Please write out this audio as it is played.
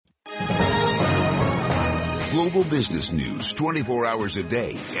Global business news 24 hours a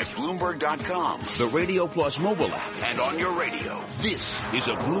day at Bloomberg.com, the Radio Plus mobile app, and on your radio. This is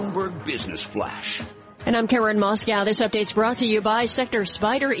a Bloomberg Business Flash. And I'm Karen Moscow. This update's brought to you by Sector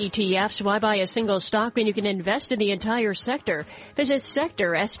Spider ETFs. Why buy a single stock when you can invest in the entire sector? Visit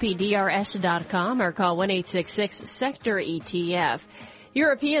sectorspdrs.com or call 1-866-SECTOR-ETF.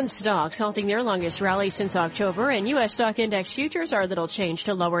 European stocks halting their longest rally since October, and U.S. stock index futures are a little changed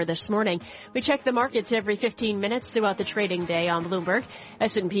to lower this morning. We check the markets every 15 minutes throughout the trading day on Bloomberg.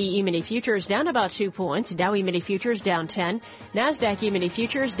 S&P E-mini futures down about 2 points. Dow E-mini futures down 10. NASDAQ E-mini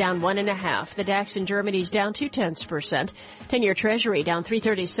futures down 1.5. The DAX in Germany's down 0.2%. 10-year Treasury down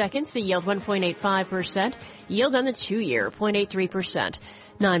 3/32. The yield 1.85%. Yield on the 2-year 0.83%.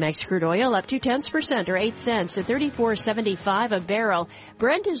 NYMEX crude oil up 0.2% or 8 cents to $34.75 a barrel.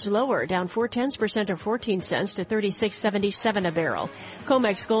 Brent is lower, down 0.4% or 14 cents to $36.77 a barrel.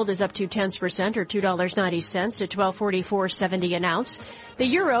 COMEX gold is up 0.2% or $2.90 to $12.4470 an ounce. The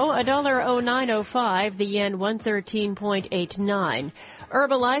euro, $1.0905. The yen, 113.89.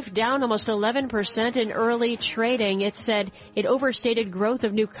 Herbalife down almost 11% in early trading. It said it overstated growth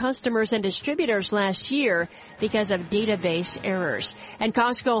of new customers and distributors last year because of database errors. And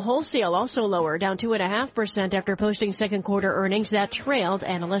Costco Wholesale also lower, down 2.5% after posting second quarter earnings that trailed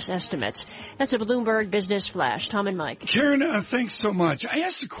analyst estimates. That's a Bloomberg Business Flash. Tom and Mike. Karen, thanks so much. I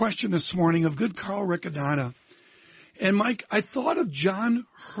asked a question this morning of good Carl Riccadonna. And Mike, I thought of John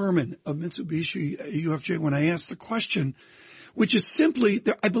Herrmann of Mitsubishi UFJ when I asked the question, which is simply,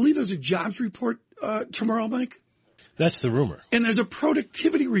 I believe there's a jobs report tomorrow, Mike? That's the rumor. And there's a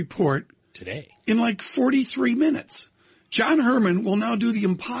productivity report today in like 43 minutes. John Herrmann will now do the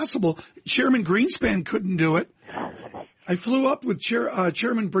impossible. Chairman Greenspan couldn't do it. I flew up with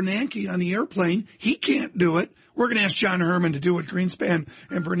Chairman Bernanke on the airplane. He can't do it. We're going to ask John Herrmann to do what Greenspan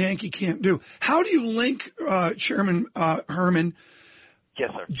and Bernanke can't do. How do you link, Chairman Herrmann, yes,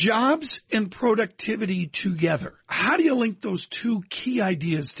 sir, jobs and productivity together? How do you link those two key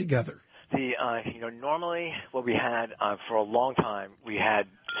ideas together? Normally what we had for a long time, we had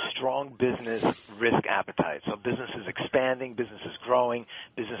strong business risk appetite. So businesses expanding, businesses growing,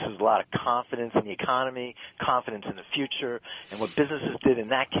 businesses a lot of confidence in the economy, confidence in the future. And what businesses did in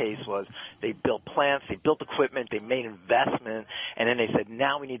that case was they built plants, they built equipment, they made investment, and then they said,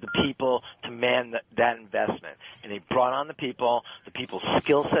 now we need the people to man that investment. And they brought on the people's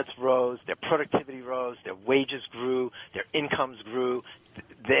skill sets rose, their productivity rose, their wages grew, their incomes grew.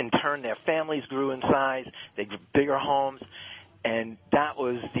 In turn, their families grew in size, they grew bigger homes. And that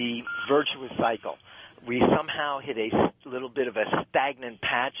was the virtuous cycle. We somehow hit a little bit of a stagnant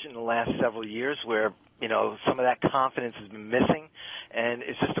patch in the last several years where, some of that confidence has been missing. And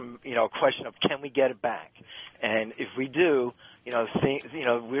it's just a question of, can we get it back? And if we do, we're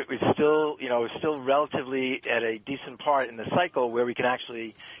still relatively at a decent part in the cycle where we can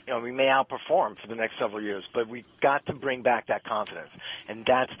actually, we may outperform for the next several years, but we've got to bring back that confidence. And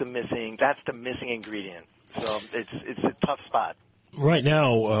that's the missing ingredient. So it's a tough spot. Right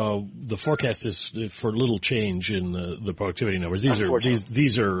now, the forecast is for little change in the productivity numbers. These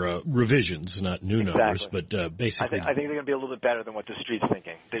are revisions, not new numbers, but basically, I think they're going to be a little bit better than what the street's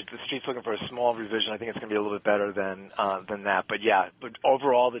thinking. The street's looking for a small revision. I think it's going to be a little bit better than that. But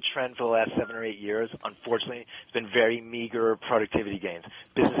overall, the trend for the last 7 or 8 years, unfortunately, has been very meager productivity gains.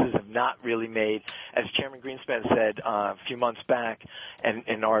 Businesses have not really made, as Chairman Greenspan said a few months back,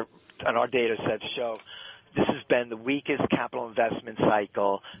 and our data sets show, this has been the weakest capital investment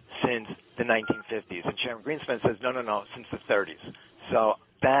cycle since the 1950s. And Chairman Greenspan says, no, since the 30s. So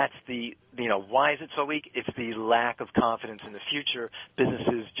that's why is it so weak? It's the lack of confidence in the future.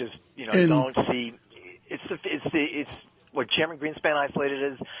 Businesses just, don't see, it's what Chairman Greenspan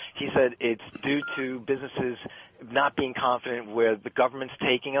isolated is, he said it's due to businesses not being confident where the government's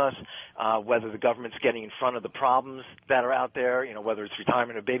taking us, whether the government's getting in front of the problems that are out there, whether it's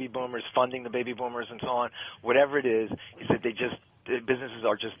retirement of baby boomers, funding the baby boomers, and so on. Whatever it is that businesses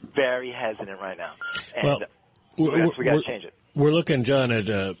are just very hesitant right now. And we got to change it. We're looking, John, at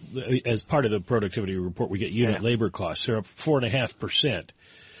as part of the productivity report, we get unit labor costs. They're up 4.5%.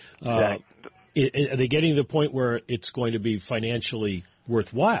 Exactly. Are they getting to the point where it's going to be financially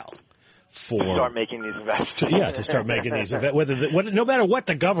worthwhile to start making these investments? To start making these investments, no matter what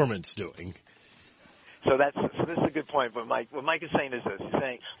the government's doing. So this is a good point. But what Mike is saying is this. He's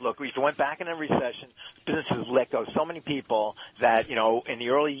saying, look, if you went back in a recession, businesses let go so many people that, in the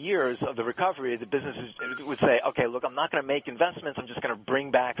early years of the recovery, the businesses would say, okay, look, I'm not going to make investments. I'm just going to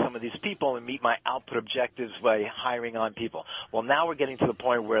bring back some of these people and meet my output objectives by hiring on people. Well, now we're getting to the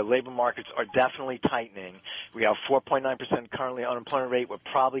point where labor markets are definitely tightening. We have 4.9% currently unemployment rate. We're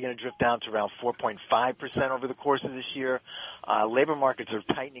probably going to drift down to around 4.5% over the course of this year. Labor markets are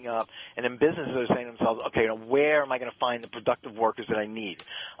tightening up, and then businesses are saying to themselves, okay, where am I going to find the productive workers that I need?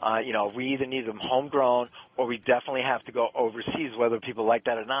 We either need them homegrown or we definitely have to go overseas, whether people like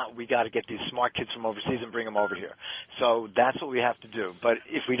that or not. We got to get these smart kids from overseas and bring them over here. So that's what we have to do. But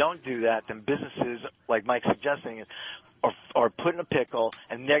if we don't do that, then businesses, like Mike's suggesting, are put in a pickle,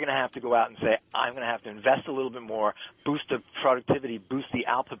 and they're going to have to go out and say, I'm going to have to invest a little bit more, boost the productivity, boost the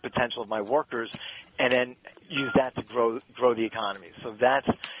output potential of my workers, and then use that to grow the economy. So that's,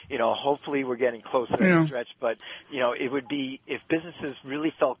 hopefully we're getting closer to the stretch. But, it would be, if businesses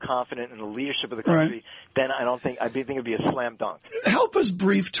really felt confident in the leadership of the country, then I think it'd be a slam dunk. Help us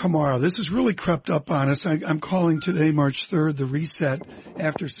brief tomorrow. This has really crept up on us. I'm calling today, March 3rd, the reset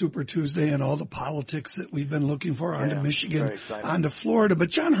after Super Tuesday and all the politics that we've been looking for onto Michigan, onto Florida. But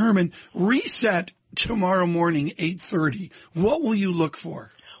John Herrmann, reset tomorrow morning, 8:30. What will you look for?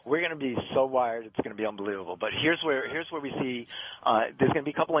 We're going to be so wired, it's going to be unbelievable. But here's where we see there's going to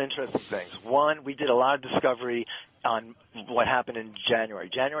be a couple of interesting things. One, we did a lot of discovery on what happened in January.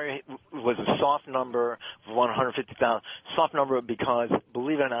 January was a soft number, 150,000. Soft number because,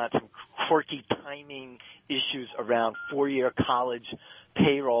 believe it or not, some quirky timing issues around four-year college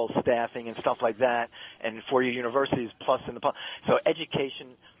payroll staffing and stuff like that, and four-year universities plus in the so education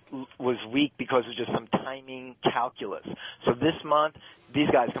was weak because of just some timing calculus. So this month, these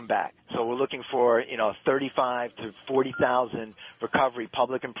guys come back. So we're looking for, 35 to 40,000 recovery,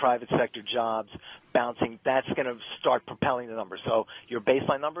 public and private sector jobs bouncing. That's going to start propelling the numbers. So your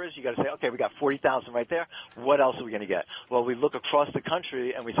baseline number is you got to say, okay, we got 40,000 right there. What else are we going to get? Well, we look across the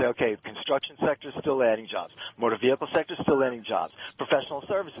country and we say, okay, construction sector is still adding jobs. Motor vehicle sector is still adding jobs. Professional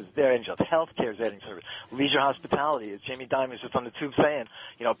services, they're adding jobs. Healthcare is adding service. Leisure hospitality, as Jamie Dimon was just on the tube saying,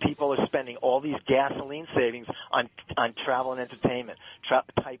 people are spending all these gasoline savings on travel and entertainment,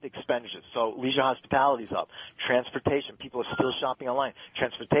 type expenditures. So leisure hospitality is up. Transportation, people are still shopping online.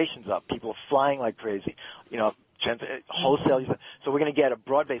 Transportation's up. People are flying like crazy. Wholesale. So we're going to get a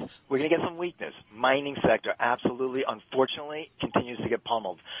broad base. We're going to get some weakness. Mining sector, absolutely, unfortunately, continues to get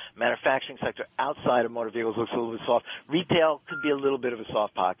pummeled. Manufacturing sector outside of motor vehicles looks a little bit soft. Retail could be a little bit of a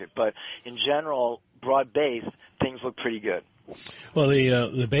soft pocket, but in general, broad base, things look pretty good. Well,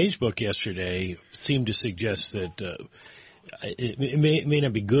 the Beige Book yesterday seemed to suggest that it may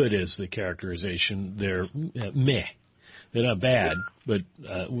not be good as the characterization. They're meh. They're not bad, but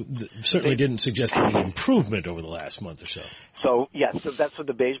certainly didn't suggest any improvement over the last month or so. So, yes, so that's what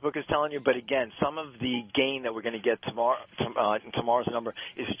the Beige Book is telling you. But, again, some of the gain that we're going to get in tomorrow's number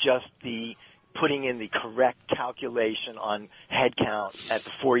is just the putting in the correct calculation on headcount at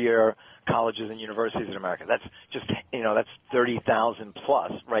the four-year colleges and universities in America. That's just, that's 30,000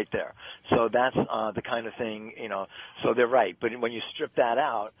 plus right there. So that's the kind of thing, so they're right. But when you strip that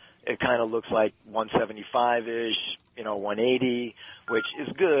out, it kind of looks like 175-ish, 180, which is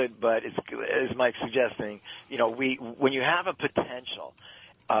good, but it's, as Mike's suggesting, when you have a potential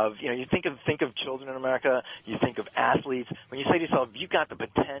of, you think of children in America, you think of athletes. When you say to yourself, you've got the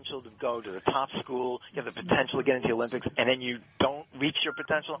potential to go to the top school, you have the potential to get into the Olympics, and then you don't reach your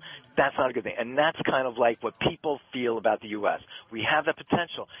potential, that's not a good thing. And that's kind of like what people feel about the U.S. We have that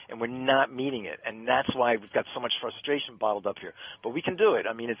potential, and we're not meeting it, and that's why we've got so much frustration bottled up here. But we can do it.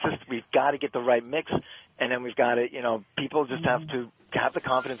 I mean, it's just we've got to get the right mix, and then we've got to, people just have to have the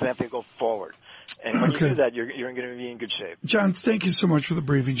confidence and have to go forward. And when you do that, you're going to be in good shape. John, thank you so much for the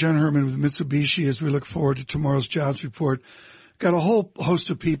briefing. John Herrmann with Mitsubishi as we look forward to tomorrow's jobs report. Got a whole host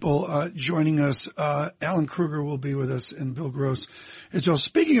of people joining us. Alan Kruger will be with us and Bill Gross as well.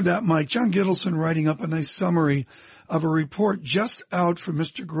 Speaking of that, Mike, John Gittleson writing up a nice summary of a report just out from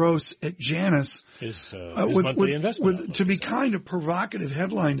Mr. Gross at Janus. His monthly investment. To be kind of provocative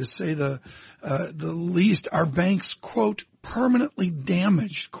headline to say the least. Our bank's, quote, permanently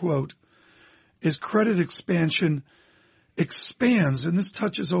damaged, quote, as credit expansion expands, and this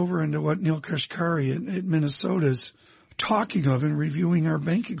touches over into what Neil Kashkari at Minnesota's talking of in reviewing our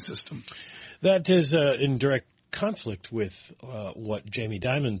banking system. That is in direct conflict with what Jamie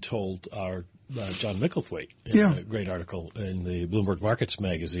Dimon told our John Micklethwaite. Yeah. A great article in the Bloomberg Markets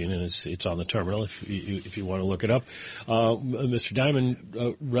magazine, and it's on the terminal if you want to look it up. Mr.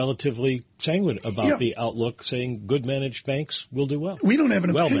 Diamond, relatively sanguine about the outlook, saying good managed banks will do well. We don't have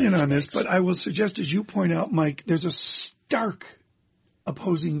an opinion on this, but I will suggest, as you point out, Mike, there's a stark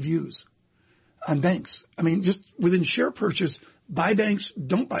opposing views on banks. I mean, just within share purchase, buy banks,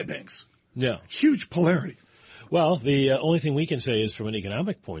 don't buy banks. Yeah. Huge polarity. Well, the only thing we can say is from an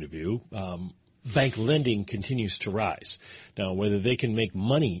economic point of view, bank lending continues to rise. Now, whether they can make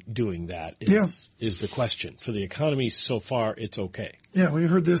money doing that is the question. For the economy so far, it's okay. Yeah, we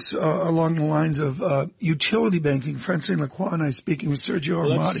heard this along the lines of utility banking. Francine Lacroix and I speaking with Sergio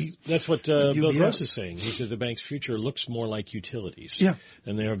Armati. That's what Bill Gross is saying. He said the bank's future looks more like utilities. Yeah.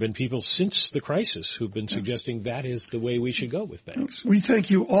 And there have been people since the crisis who've been suggesting that is the way we should go with banks. We thank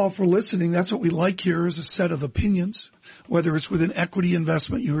you all for listening. That's what we like here is a set of opinions, whether it's with an equity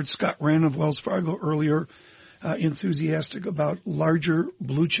investment. You heard Scott Rand of Wells Fargo earlier, enthusiastic about larger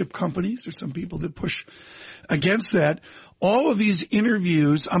blue chip companies. There's some people that push against that. All of these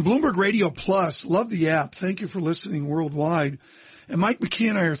interviews on Bloomberg Radio Plus. Love the app. Thank you for listening worldwide. And Mike McKee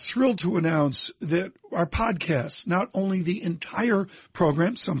and I are thrilled to announce that our podcast, not only the entire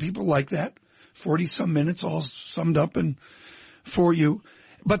program, some people like that, 40-some minutes all summed up and for you,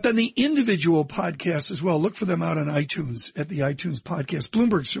 but then the individual podcasts as well. Look for them out on iTunes at the iTunes podcast.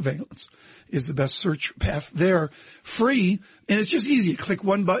 Bloomberg Surveillance is the best search path there. Free, and it's just easy. Click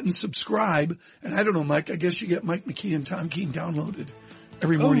one button, subscribe, and I don't know, Mike, I guess you get Mike McKee and Tom Keene downloaded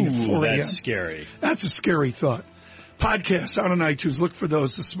every morning at 4 a.m. That's scary. That's a scary thought. Podcasts out on iTunes. Look for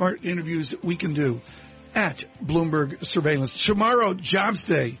those, the smart interviews that we can do at Bloomberg Surveillance. Tomorrow, Jobs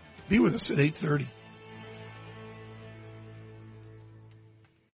Day. Be with us at 8:30.